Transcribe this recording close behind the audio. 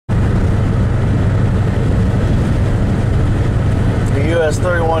US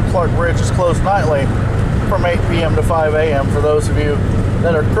 31 Clark Bridge is closed nightly from 8 p.m. to 5 a.m. for those of you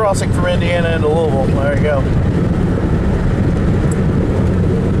that are crossing from Indiana into Louisville. There you go.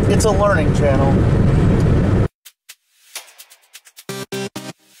 It's a learning channel.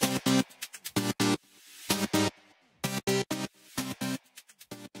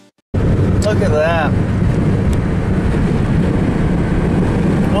 Look at that.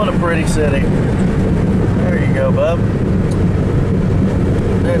 What a pretty city. There you go, bub.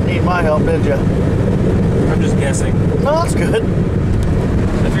 Didn't need my help, did you? I'm just guessing. No, that's good.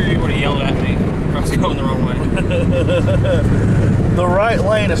 I figured you would have yelled at me if I was going the wrong way. The right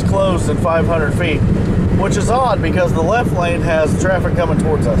lane is closed in 500 feet, which is odd because the left lane has traffic coming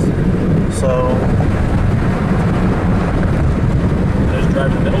towards us. So... just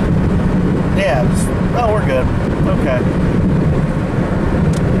drive in the middle? yeah, oh, we're good. Okay.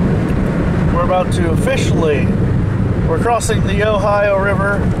 We're about to officially, we're crossing the Ohio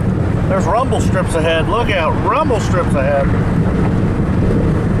River. There's rumble strips ahead. Look out, rumble strips ahead.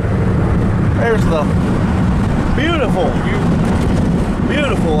 There's the beautiful,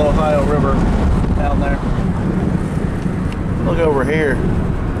 beautiful Ohio River down there. Look over here.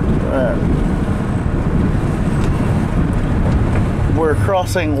 We're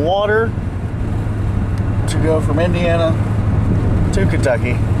crossing water to go from Indiana to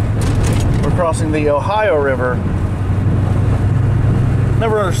Kentucky. We're crossing the Ohio River.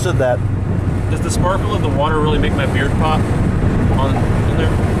 Never understood that. Does the sparkle of the water really make my beard pop in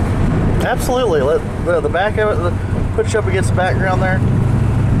there? Absolutely. Let the back of it, push up against the background there.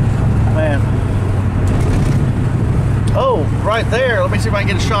 Man. Oh, right there. Let me see if I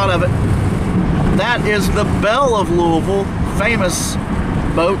can get a shot of it. That is the Belle of Louisville, famous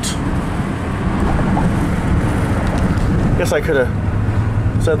boat. Guess I could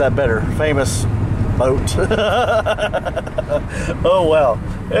have said that better. Famous boat. Oh well.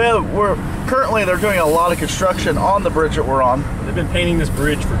 Yeah, currently they're doing a lot of construction on the bridge that we're on. They've been painting this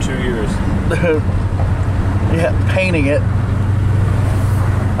bridge for 2 years. Yeah, painting it.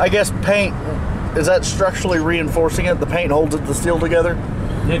 I guess paint, is that structurally reinforcing it? The paint holds the steel together?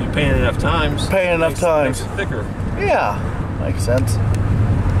 Yeah, if you paint it enough times. Paint enough times. Makes it thicker. Yeah, makes sense.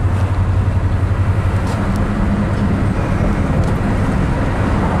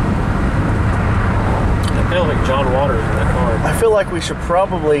 I feel like John Waters in that car. I feel like we should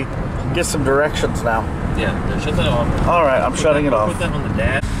probably get some directions now. Yeah, shut that off. All right, I'm shutting it off. Put that on the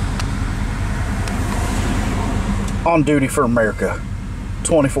dash. On duty for America,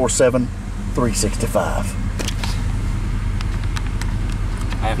 24/7, 365.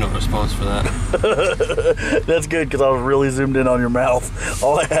 I have no response for that. That's good because I was really zoomed in on your mouth.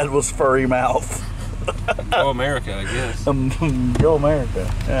 All I had was furry mouth. Go America, I guess. Go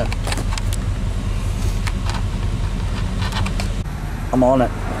America, yeah. I'm on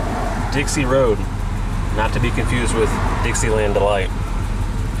it. Dixie Road, not to be confused with Dixieland Delight.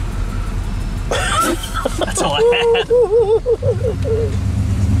 That's all I had.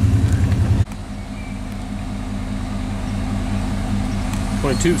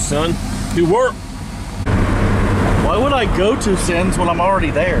 22, son. Do work. Why would I go to Sins when I'm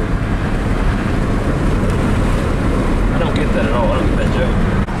already there? I don't get that at all. I don't get that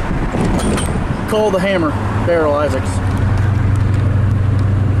joke. Call the Hammer, Daryl Isaacs.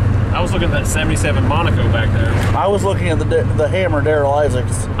 I was looking at that 77 Monaco back there. I was looking at the Hammer, Daryl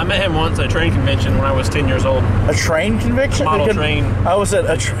Isaacs. I met him once at a train convention when I was 10 years old. A train conviction? Model train. I was at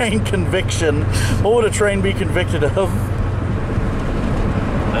a train conviction. What would a train be convicted of?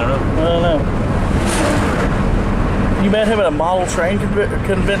 I don't know. I don't know. You met him at a model train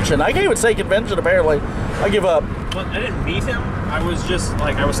convention. I can't even say convention, apparently. I give up. Well, I didn't meet him. I was just,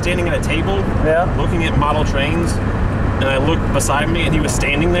 like, I was standing at a table looking at model trains, and I looked beside me, and he was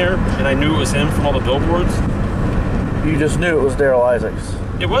standing there, and I knew it was him from all the billboards. You just knew it was Daryl Isaacs.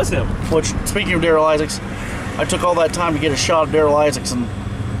 It was him. Which, speaking of Daryl Isaacs, I took all that time to get a shot of Daryl Isaacs, and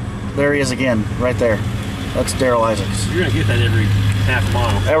there he is again, right there. That's Daryl Isaacs. You're going to get that every half a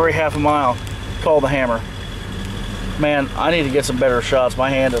mile. Every half a mile. Call the Hammer. Man, I need to get some better shots. My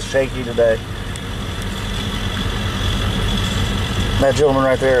hand is shaky today. That gentleman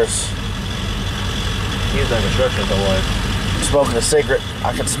right there is... He's done construction his whole life. Smoking a cigarette.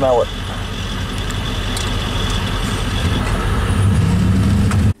 I can smell it.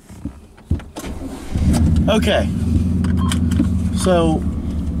 Okay. So,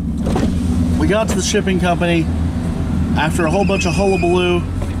 we got to the shipping company after a whole bunch of hullabaloo,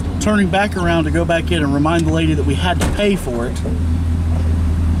 turning back around to go back in and remind the lady that we had to pay for it.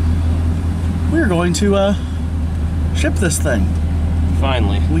 We're going to ship this thing.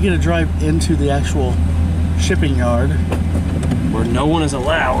 Finally. We get to drive into the actual shipping yard. where no one is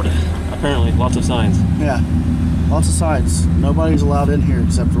allowed. Apparently, lots of signs. Yeah, lots of signs. Nobody's allowed in here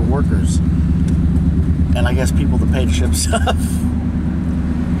except for workers. And I guess people that pay to ship stuff.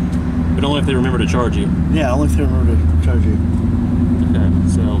 But only if they remember to charge you. Yeah, only if they remember to charge you. Okay,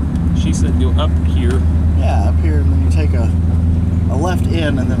 so she said go up here. Yeah, up here, and then you take a left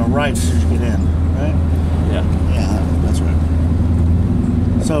in and then a right as soon as you get in, right? Yeah. Yeah, that's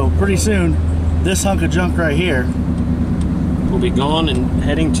right. So pretty soon, this hunk of junk right here will be gone and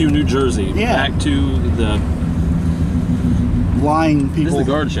heading to New Jersey. Yeah. Back to the lying people. This is the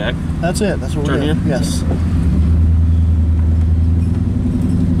guard shack. That's it. That's what we're Turn doing. here? Yes.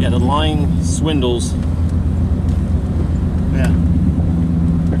 Yeah, the lying swindles. Yeah.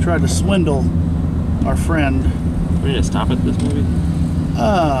 I tried to swindle our friend. We need to stop at this movie.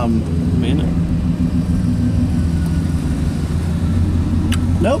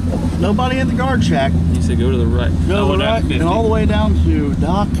 Nope. Nobody at the guard shack. You said go to the right. Go to the right, and all the way down to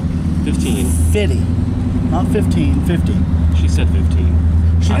dock 15. 50. Not 15, 50. She said 15.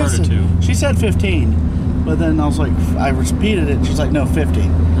 I heard it too. She said 15, but then I was like, I repeated it. She's like, no, 50.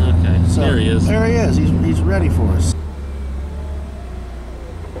 Okay, So there he is. There he is. He's ready for us.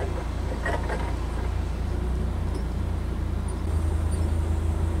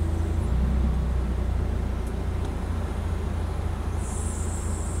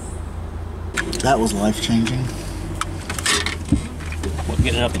 That was life-changing. What,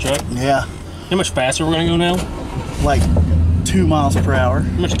 getting out the truck? Yeah. How much faster we're gonna go now? Like 2 miles per hour.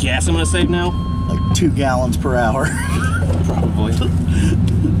 How much gas I'm gonna save now? Like 2 gallons per hour. Probably.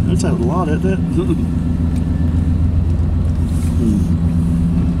 That's a lot, isn't it?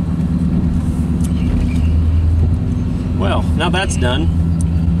 Well, now that's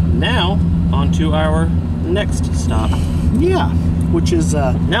done. Now, on to our next stop. Yeah. Which is,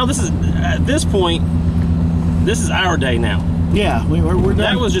 Now this is, at this point, this is our day now. yeah, we're done.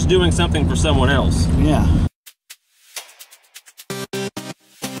 That was just doing something for someone else. Yeah.